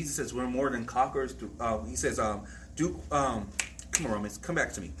when Jesus says we're more than conquerors, he says, come on, Romans, come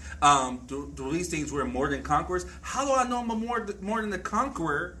back to me. Through these things, we're more than conquerors. How do I know I'm more than the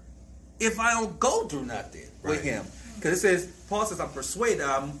conqueror if I don't go through nothing with him? Because it says, Paul says, I'm persuaded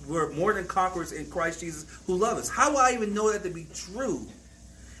we're more than conquerors in Christ Jesus who loves us. How do I even know that to be true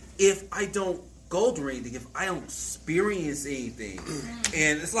if I don't gold ring if I don't experience anything?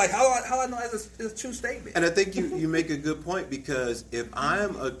 And it's like, how I know that's a true statement? And I think you make a good point, because if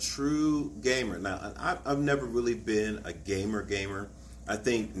I'm a true gamer, now I've never really been a gamer. I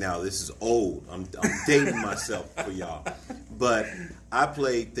think now this is old. I'm dating myself for y'all. But I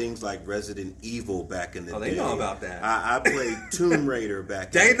played things like Resident Evil back in the day. Oh, they know about that. I played Tomb Raider back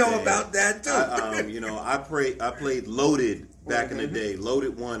in the day. They know about that too. I played Loaded back in the day.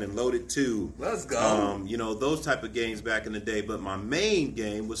 Loaded 1 and Loaded 2. Let's go. Those type of games back in the day. But my main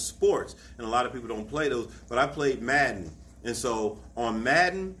game was sports. And a lot of people don't play those. But I played Madden. And so on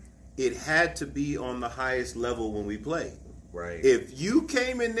Madden, it had to be on the highest level when we played. Right. If you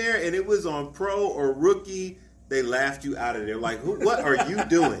came in there and it was on pro or rookie, they laughed you out of there. Like, what are you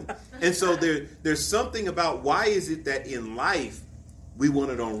doing? And so there's something about, why is it that in life we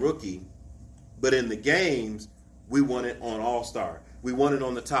want it on rookie, but in the games we want it on all-star? We want it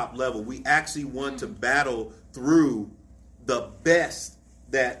on the top level. We actually want to battle through the best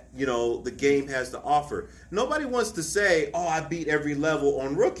that, the game has to offer. Nobody wants to say, oh, I beat every level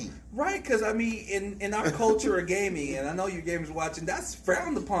on rookie. Right, because, in our culture of gaming, and I know you gamers watching, that's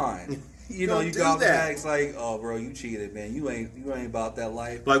frowned upon. You go out the bag, it's like, oh, bro, you cheated, man. You ain't about that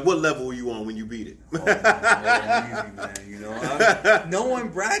life. Like, what level were you on when you beat it? Oh, man, easy, man. No one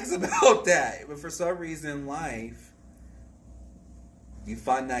brags about that. But for some reason in life, you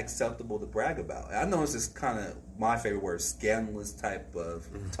find that acceptable to brag about. I know it's just kind of my favorite word, scandalous type of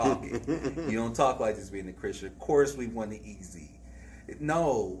talking. You don't talk like this being a Christian. Of course, we want it easy.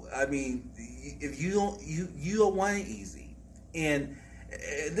 No, I mean, if you don't want it easy. And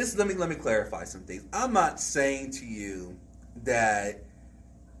this, let me clarify some things. I'm not saying to you that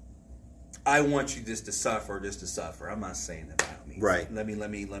I want you just to suffer. I'm not saying that about me. Right. Let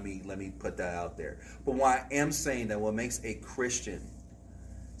me put that out there. But what I am saying, that what makes a Christian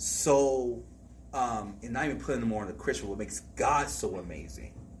so, and not even putting them more on the Christian, what makes God so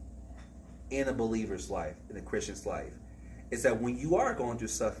amazing in a believer's life, in a Christian's life, is that when you are going through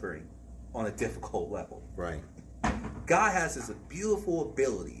suffering on a difficult level, right, God has this beautiful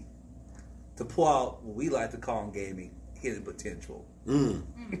ability to pull out what we like to call in gaming hidden potential.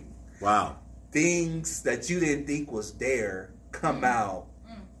 Wow. Things that you didn't think was there come out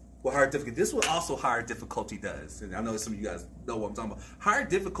with higher difficulty. This is what also higher difficulty does. And I know some of you guys know what I'm talking about. Higher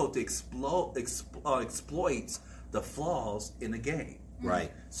difficulty exploits the flaws in the game.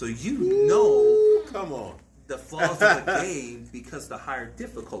 Right. So come on, the flaws of the game because of the higher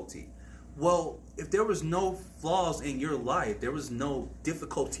difficulty. Well, if there was no flaws in your life, there was no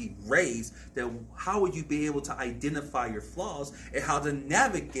difficulty raised, then how would you be able to identify your flaws and how to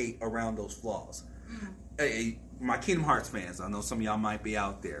navigate around those flaws? My Kingdom Hearts fans, I know some of y'all might be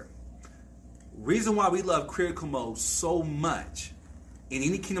out there. Reason why we love critical mode so much in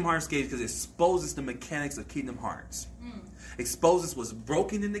any Kingdom Hearts game is because it exposes the mechanics of Kingdom Hearts. Exposes what's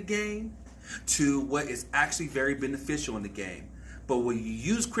broken in the game to what is actually very beneficial in the game. But when you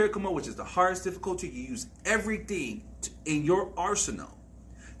use critical mode, which is the hardest difficulty, you use everything in your arsenal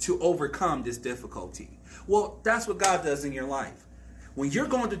to overcome this difficulty. Well, that's what God does in your life. When you're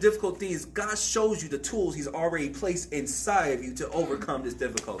going through difficult things, God shows you the tools He's already placed inside of you to overcome this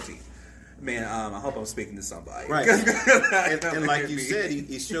difficulty. Man, I hope I'm speaking to somebody. Right. and like you said,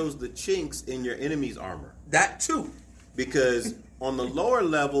 he shows the chinks in your enemy's armor. That too. Because on the lower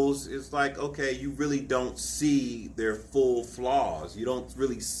levels, it's like, okay, you really don't see their full flaws. You don't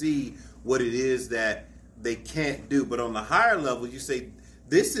really see what it is that they can't do. But on the higher level, you say,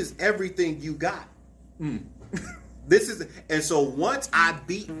 this is everything you got. And so once I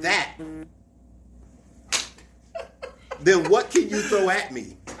beat that, then what can you throw at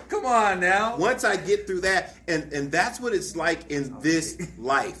me? Come on now. Once I get through that, and that's what it's like in this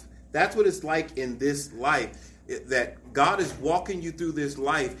life. That's what it's like in this life. That God is walking you through this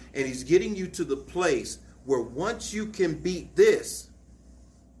life, and He's getting you to the place where once you can beat this,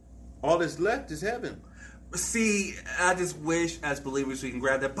 all that's left is heaven. See, I just wish as believers we can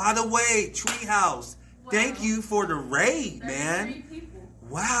grab that. By the way, Treehouse, thank you for the raid, man.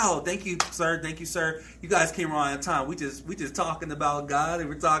 Wow, thank you, sir. Thank you, sir. You guys came around on time. We just talking about God, and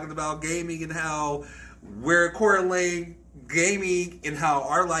we're talking about gaming and how we're correlating gaming and how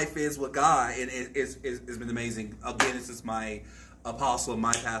our life is with God, and it's been amazing. Again, this is my apostle,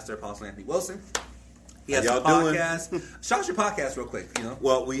 my pastor, Apostle Anthony Wilson, He has a podcast. Shout out your podcast real quick, you know.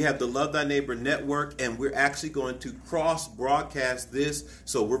 Well, we have the Love Thy Neighbor Network, and we're actually going to cross-broadcast this.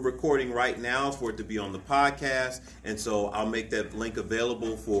 So we're recording right now for it to be on the podcast, and so I'll make that link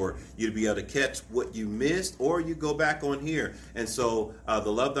available for you to be able to catch what you missed, or you go back on here. And so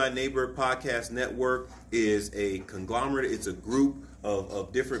the Love Thy Neighbor Podcast Network is a conglomerate. It's a group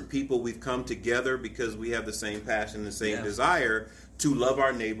of different people. We've come together because we have the same passion, the same desire to love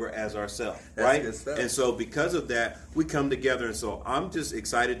our neighbor as ourselves, right? And so because of that, we come together. And so I'm just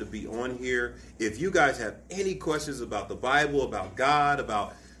excited to be on here. If you guys have any questions about the Bible, about God,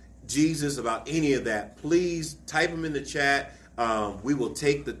 about Jesus, about any of that, please type them in the chat. We will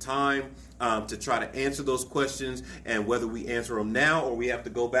take the time to try to answer those questions. And whether we answer them now or we have to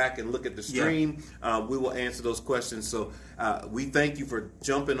go back and look at the stream, we will answer those questions. So we thank you for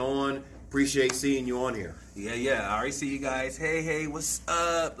jumping on. Appreciate seeing you on here. Yeah. I already see you guys. Hey, what's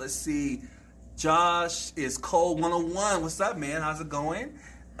up? Let's see. Josh is Cold 101. What's up, man? How's it going?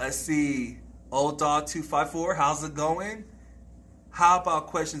 Let's see. Old Dog 254. How's it going? How about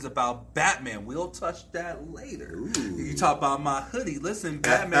questions about Batman? We'll touch that later. Ooh. You talk about my hoodie. Listen,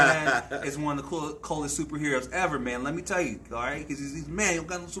 Batman is one of the coolest superheroes ever, man. Let me tell you, all right? Because he's man, he don't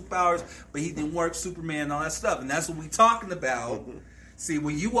got no superpowers, but he can work Superman and all that stuff. And that's what we talking about. See,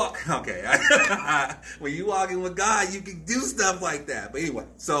 when you walk, when you walking with God, you can do stuff like that. But anyway,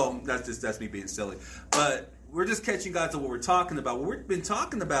 so that's me being silly. But we're just catching guys to what we're talking about. What we've been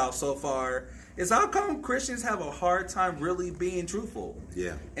talking about so far is how come Christians have a hard time really being truthful.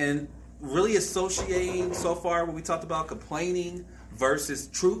 Yeah. And really associating so far what we talked about complaining versus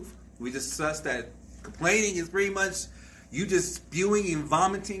truth. We discussed that complaining is pretty much you just spewing and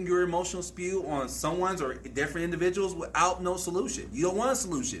vomiting your emotional spew on someone's or different individuals without no solution. You don't want a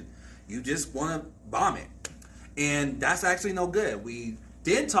solution. You just want to vomit. And that's actually no good. We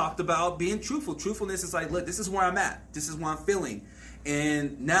then talked about being truthful. Truthfulness is like, look, this is where I'm at. This is what I'm feeling.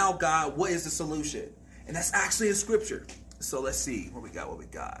 And now, God, what is the solution? And that's actually in Scripture. So let's see. What we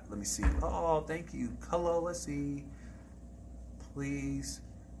got? Let me see. Oh, thank you. Hello, let's see. Please.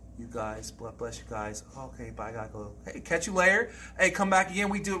 You guys, bless you guys. Okay, bye. I gotta go. Hey, catch you later. Hey, come back again.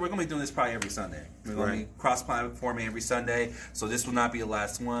 We're gonna be doing this probably every Sunday. We're gonna be cross-platforming every Sunday, so this will not be the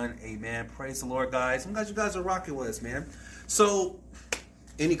last one. Amen. Praise the Lord, guys. I'm glad you guys are rocking with us, man. So,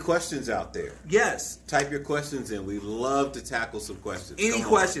 any questions out there? Yes. Type your questions in. We love to tackle some questions. Any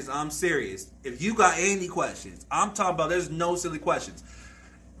questions? I'm serious. If you got any questions, I'm talking about. There's no silly questions.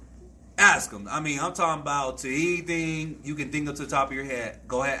 Ask them. I mean, I'm talking about to anything you can think of to the top of your head.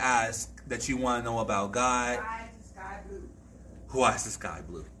 Go ahead, ask that you want to know about God. Why is the sky blue? Why is the sky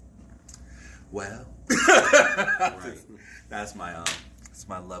blue? Well, that's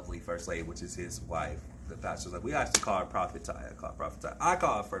my lovely first lady, which is his wife. The pastor's like, we actually call her prophetess. I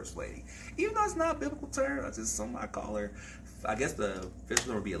call her first lady, even though it's not a biblical term. That's just something I call her. I guess the official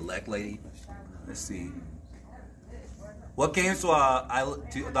term would be elect lady. Let's see. What games do I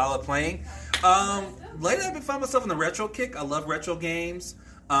love playing? Lately, I've been finding myself in the retro kick. I love retro games.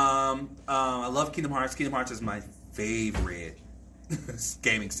 I love Kingdom Hearts. Kingdom Hearts is my favorite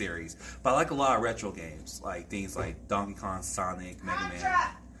gaming series. But I like a lot of retro games, like things like Donkey Kong, Sonic, Mega Man.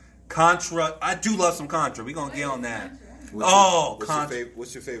 Contra. I do love some Contra. We're going to get on that.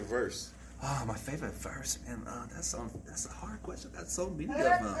 What's your favorite verse? Oh, my favorite verse, man. That's a hard question. That's so many of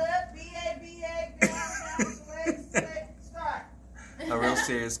them. A real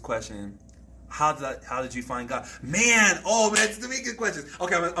serious question. How did you find God? Man, that's the good questions.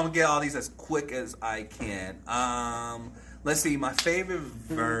 Okay, I'm gonna get all these as quick as I can. Let's see. My favorite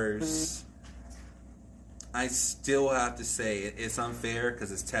verse. I still have to say it's unfair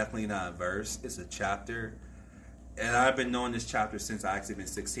because it's technically not a verse. It's a chapter, and I've been knowing this chapter since I actually been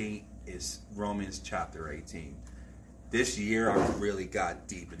 16. It's Romans chapter 18. This year I really got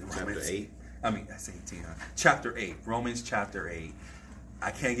deep into Romans. Chapter 8? I mean, that's 18. Huh? Chapter 8. Romans chapter 8. I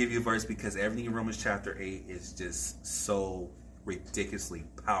can't give you a verse because everything in Romans chapter 8 is just so ridiculously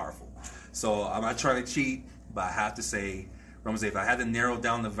powerful. So I'm not trying to cheat, but I have to say Romans 8. If I had to narrow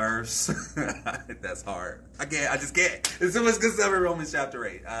down the verse, that's hard. I just can't. There's so much good stuff in Romans chapter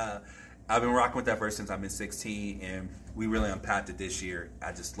 8. I've been rocking with that verse since I've been 16, and we really unpacked it this year.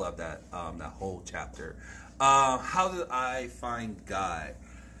 I just love that whole chapter. How did I find God?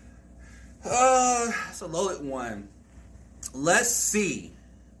 It's a loaded one. Let's see.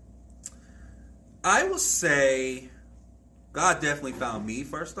 I will say God definitely found me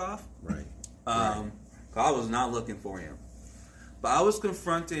first off. Right. I was not looking for him. But I was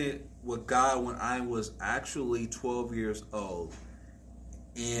confronted with God when I was actually 12 years old.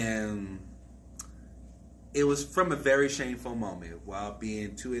 And it was from a very shameful moment while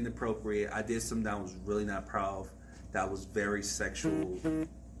being too inappropriate. I did something that I was really not proud of. That was very sexual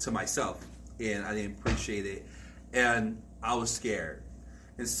to myself, and I didn't appreciate it, and I was scared,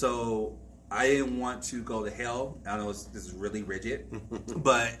 and so I didn't want to go to hell. I know this is really rigid,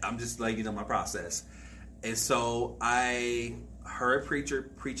 but I'm just letting you know my process. And so I heard a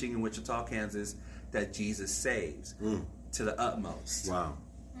preacher preaching in Wichita, Kansas, that Jesus saves to the utmost. Wow.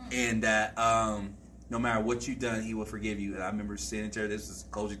 And that no matter what you've done, he will forgive you. And I remember sitting in chair. This is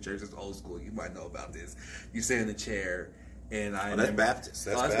Kojic Church. It's old school. You might know about this. You sit in the chair. And that's Baptist.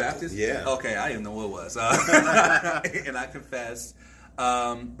 That's Baptist? Yeah. Okay, I didn't know what it was. And I confessed.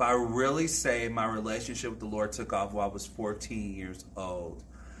 But I really say my relationship with the Lord took off while I was 14 years old.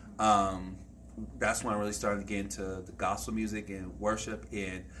 That's when I really started to get into the gospel music and worship.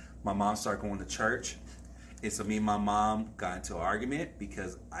 And my mom started going to church. And so me and my mom got into an argument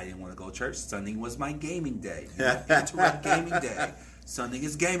because I didn't want to go to church. Sunday was my gaming day. You don't interrupt gaming day. Sunday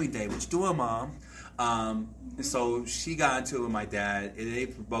is gaming day. What you doing, Mom? And so she got into it with my dad. And they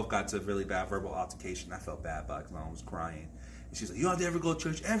both got to a really bad verbal altercation. I felt bad about it because my mom was crying. And she's like, you don't have to ever go to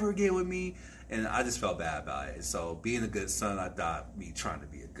church ever again with me. And I just felt bad about it. And so being a good son, I thought me trying to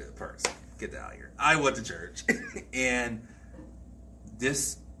be a good person. Get that out of here. I went to church. And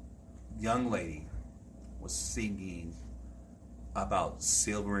this young lady was singing about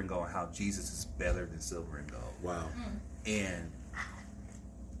silver and gold, how Jesus is better than silver and gold. Wow. And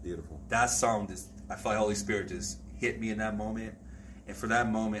beautiful. That song just, I felt like Holy Spirit just hit me in that moment. And for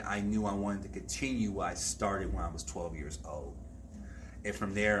that moment, I knew I wanted to continue what I started when I was 12 years old. And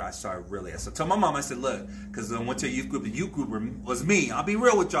from there, I started really. So I told my mom, I said, look, because I went to a youth group. The youth group was me. I'll be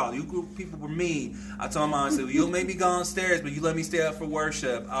real with y'all. The youth group people were me. I told my mom, I said, well, you'll make me go downstairs, but you let me stay up for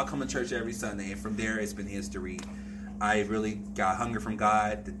worship. I'll come to church every Sunday. And from there, it's been history. I really got hunger from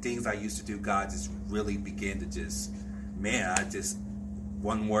God. The things I used to do, God just really began to just,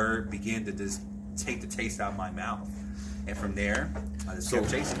 one word began to just take the taste out of my mouth. And from there, I just kept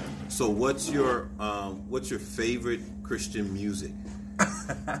chasing it. So what's your favorite Christian music?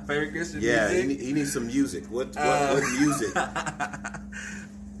 Favorite Christian music? Yeah, you need some music. What music?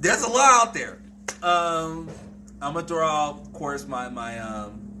 There's a lot out there. I'm gonna throw out, of course, my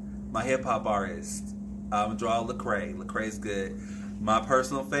hip hop artist. I'm gonna throw out Lecrae. Lecrae's good. My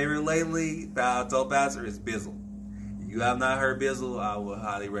personal favorite lately that I told Pastor is Bizzle. If you have not heard Bizzle, I would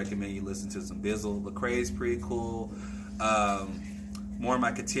highly recommend you listen to some Bizzle. Lecrae's pretty cool. More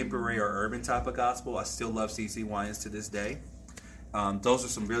my contemporary or urban type of gospel. I still love CeCe Winans to this day. Those are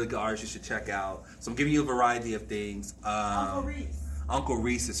some really good artists you should check out. So I'm giving you a variety of things. Uncle Reese. Uncle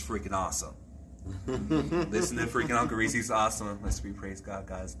Reese is freaking awesome. Listen to freaking Uncle Reese. He's awesome. Let's praise God.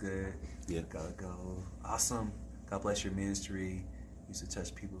 God's good. Yeah. Gotta go. Awesome. God bless your ministry. Used to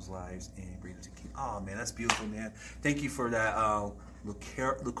touch people's lives and bring them to keep. Oh man, that's beautiful, man. Thank you for that.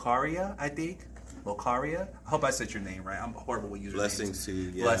 Lucaria, I think. Lucaria. I hope I said your name right. I'm horrible with usernames. Blessings to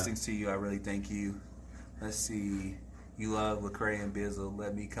you. Yeah. Blessings to you. I really thank you. Let's see. You love Lecrae and Bizzle.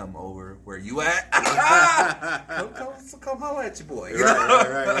 Let me come over where you at. come holler at your boy. You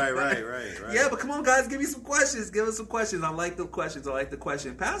Right. Yeah, but come on, guys. Give me some questions. Give us some questions. I like the questions.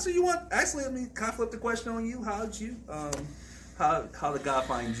 Pastor, you want? Actually, can I flip the question on you? How'd you? How did God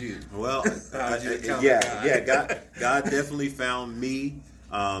find you? Well, God definitely found me.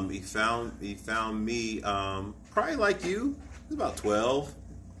 He found me probably like you. It was about 12.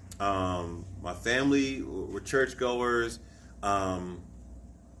 My family were churchgoers, and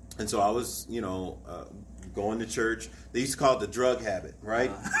so I was, going to church. They used to call it the drug habit,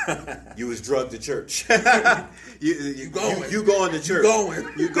 right? You was drugged to church. you going to church.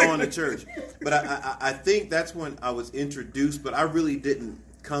 You going to church. But I think that's when I was introduced, but I really didn't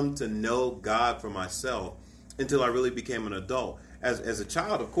come to know God for myself until I really became an adult. As a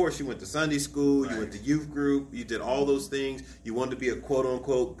child, of course, you went to Sunday school, you went to youth group, you did all those things. You wanted to be a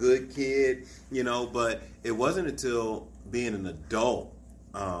quote-unquote good kid, but it wasn't until being an adult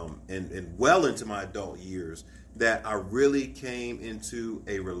and well into my adult years that I really came into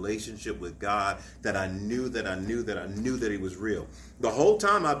a relationship with God that I knew that He was real. The whole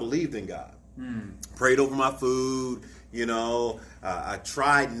time I believed in God. Prayed over my food. I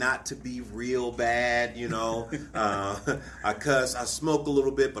tried not to be real bad, I cuss, I smoke a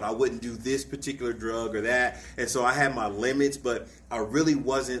little bit, but I wouldn't do this particular drug or that. And so I had my limits, but I really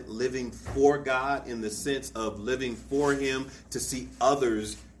wasn't living for God in the sense of living for Him to see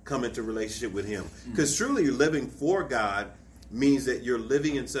others come into relationship with Him. Because truly living for God means that you're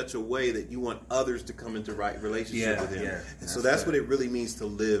living in such a way that you want others to come into right relationship with Him. Yeah, and so that's what it really means to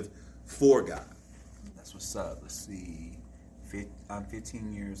live for God. What's up? Let's see. I'm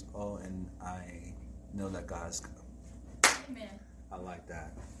 15 years old and I know that God is good. Amen. I like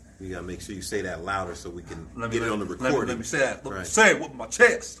that. You gotta make sure you say that louder so we can Let get it on the recording. Let me say that. Right. Say it with my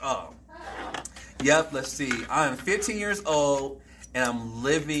chest. Yep, let's see. I'm 15 years old, and I'm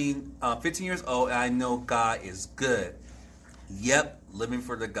living 15 years old, and I know God is good. Yep, living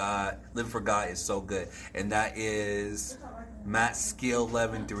for God is so good. And that is Matt Skill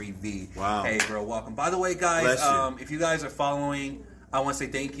 113V. Wow. Hey, bro, welcome. By the way, guys, if you guys are following, I want to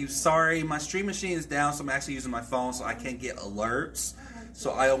say thank you. Sorry, my stream machine is down, so I'm actually using my phone, so I can't get alerts.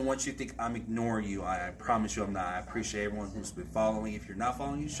 So I don't want you to think I'm ignoring you. I promise you I'm not. I appreciate everyone who's been following. If you're not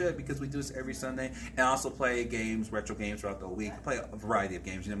following, you should, because we do this every Sunday. And I also play games, retro games throughout the week. I play a variety of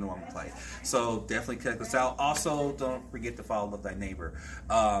games. You never know what I'm going to play. So definitely check us out. Also, don't forget to follow Love Thy Neighbor.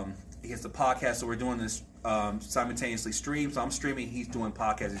 He has the podcast, so we're doing this simultaneously stream. So I'm streaming. He's doing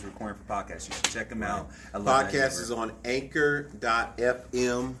podcasts. He's recording for podcasts. You should check him out. Podcast is on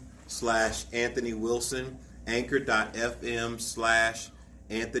anchor.fm/Anthony Wilson.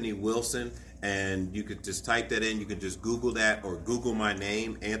 Anchor.fm/Anthony Wilson, and you could just type that in. You can just Google that, or Google my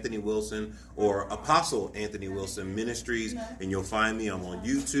name, Anthony Wilson, or Apostle Anthony Wilson Ministries, and you'll find me. I'm on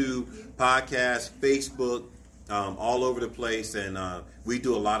YouTube, podcast, Facebook, all over the place, and we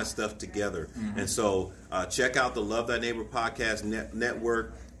do a lot of stuff together. Mm-hmm. And so check out the Love Thy Neighbor Podcast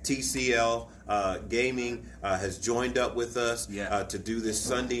Network. TCL Gaming has joined up with us to do this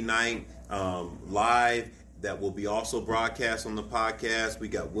Sunday night live. That will be also broadcast on the podcast. We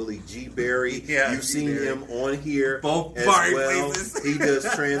got Willie G. Berry. You've seen him on here both as well. Places. He does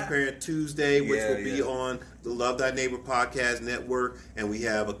Transparent Tuesday, which will be on the Love Thy Neighbor Podcast Network, and we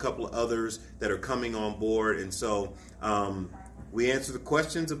have a couple of others that are coming on board. And so we answer the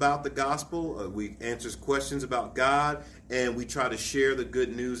questions about the gospel. We answer questions about God, and we try to share the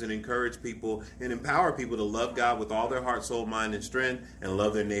good news and encourage people and empower people to love God with all their heart, soul, mind, and strength, and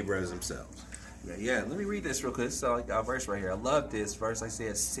love their neighbor as themselves. Yeah. Let me read this real quick. This is like a verse right here. I love this verse. I say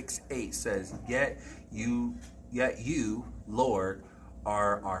 6:8 says, Yet you, Lord,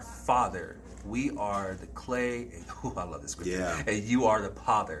 are our Father. We are the clay. And, I love this scripture. Yeah. And you are the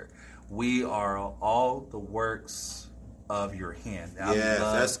potter. We are all the works of your hand.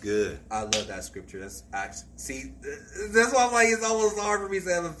 That's good. I love that scripture. That's actually, that's why I'm like, it's almost hard for me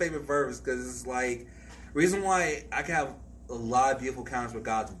to have a favorite verse, because it's like, reason why I can have a lot of beautiful encounters with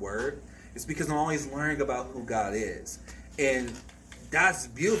God's word. It's because I'm always learning about who God is. And that's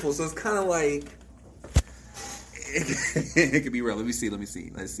beautiful. So it's kind of like, it could be real. Let me see. Let's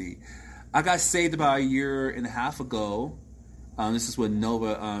see. I got saved about a year and a half ago. This is what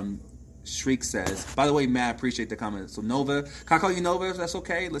Nova Shriek says. By the way, Matt, I appreciate the comment. So Nova, can I call you Nova if that's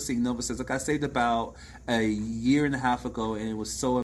okay? Let's see. Nova says, I got saved about a year and a half ago, and it was so